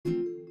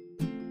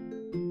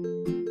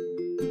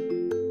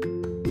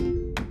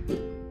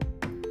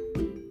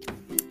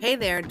Hey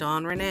there,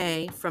 Dawn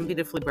Renee from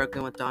Beautifully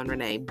Broken with Dawn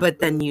Renee. But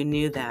then you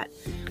knew that.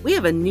 We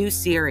have a new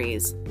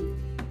series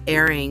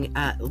airing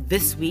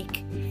this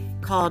week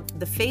called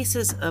The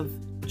Faces of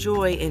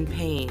Joy in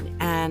Pain.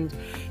 And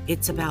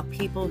it's about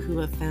people who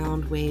have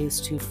found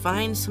ways to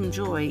find some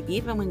joy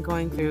even when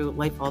going through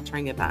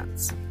life-altering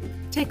events.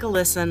 Take a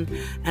listen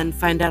and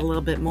find out a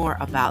little bit more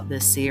about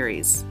this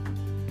series.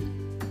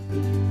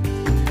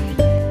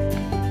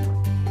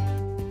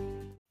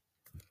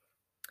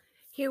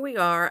 Here we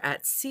are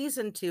at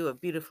season 2 of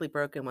Beautifully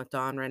Broken with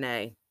Dawn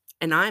Renee.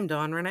 And I'm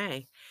Dawn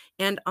Renee.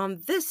 And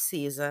on this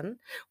season,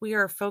 we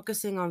are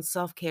focusing on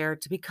self-care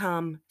to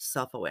become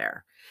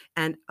self-aware.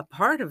 And a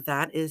part of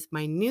that is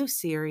my new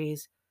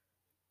series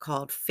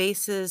called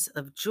Faces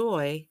of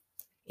Joy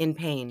in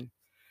Pain.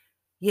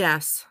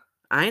 Yes,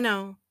 I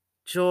know,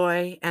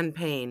 joy and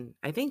pain.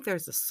 I think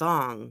there's a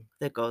song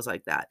that goes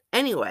like that.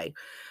 Anyway,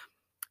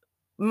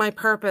 my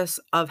purpose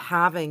of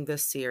having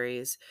this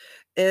series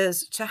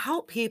is to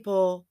help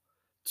people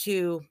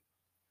to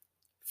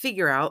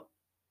figure out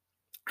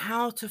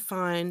how to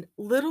find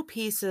little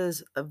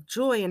pieces of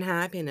joy and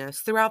happiness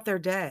throughout their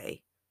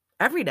day,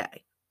 every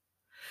day.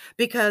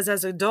 Because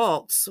as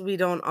adults, we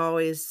don't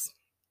always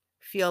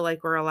feel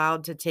like we're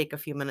allowed to take a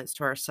few minutes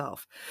to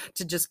ourselves,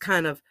 to just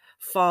kind of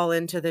fall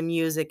into the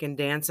music and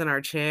dance in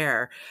our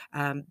chair,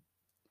 um,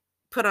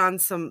 put on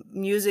some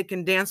music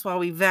and dance while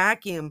we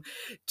vacuum,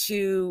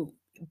 to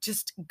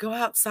just go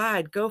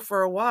outside, go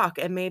for a walk,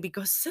 and maybe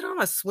go sit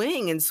on a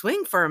swing and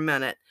swing for a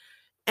minute.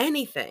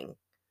 Anything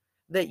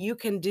that you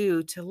can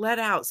do to let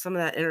out some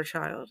of that inner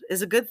child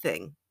is a good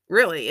thing.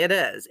 Really, it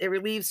is. It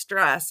relieves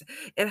stress.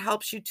 It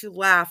helps you to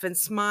laugh and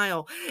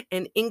smile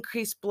and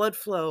increase blood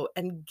flow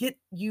and get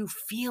you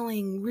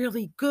feeling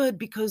really good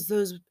because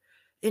those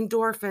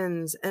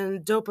endorphins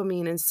and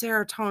dopamine and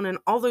serotonin,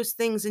 all those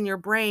things in your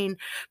brain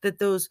that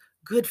those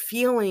good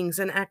feelings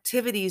and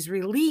activities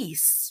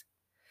release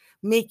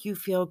make you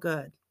feel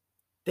good.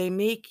 They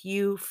make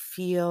you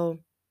feel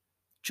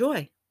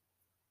joy.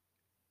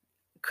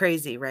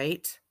 Crazy,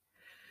 right?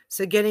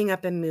 So getting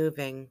up and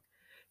moving,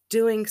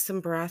 doing some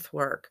breath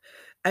work,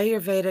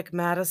 Ayurvedic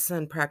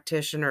medicine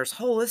practitioners,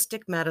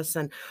 holistic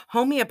medicine,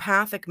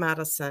 homeopathic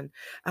medicine,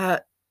 uh,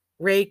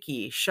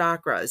 Reiki,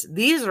 chakras.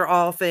 These are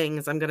all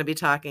things I'm going to be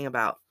talking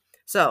about.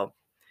 So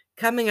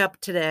coming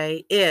up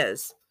today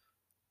is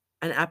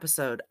an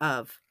episode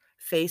of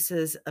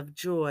Faces of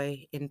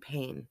Joy in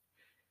Pain.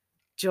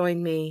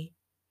 Join me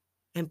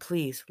and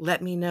please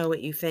let me know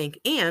what you think,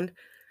 and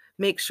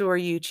make sure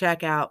you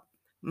check out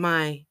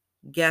my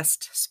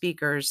guest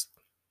speakers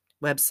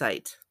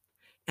website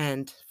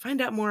and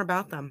find out more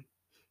about them.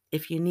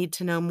 If you need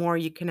to know more,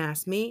 you can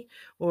ask me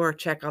or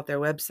check out their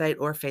website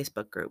or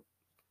Facebook group.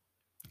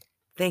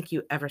 Thank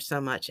you ever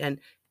so much and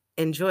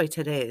enjoy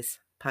today's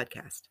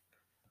podcast.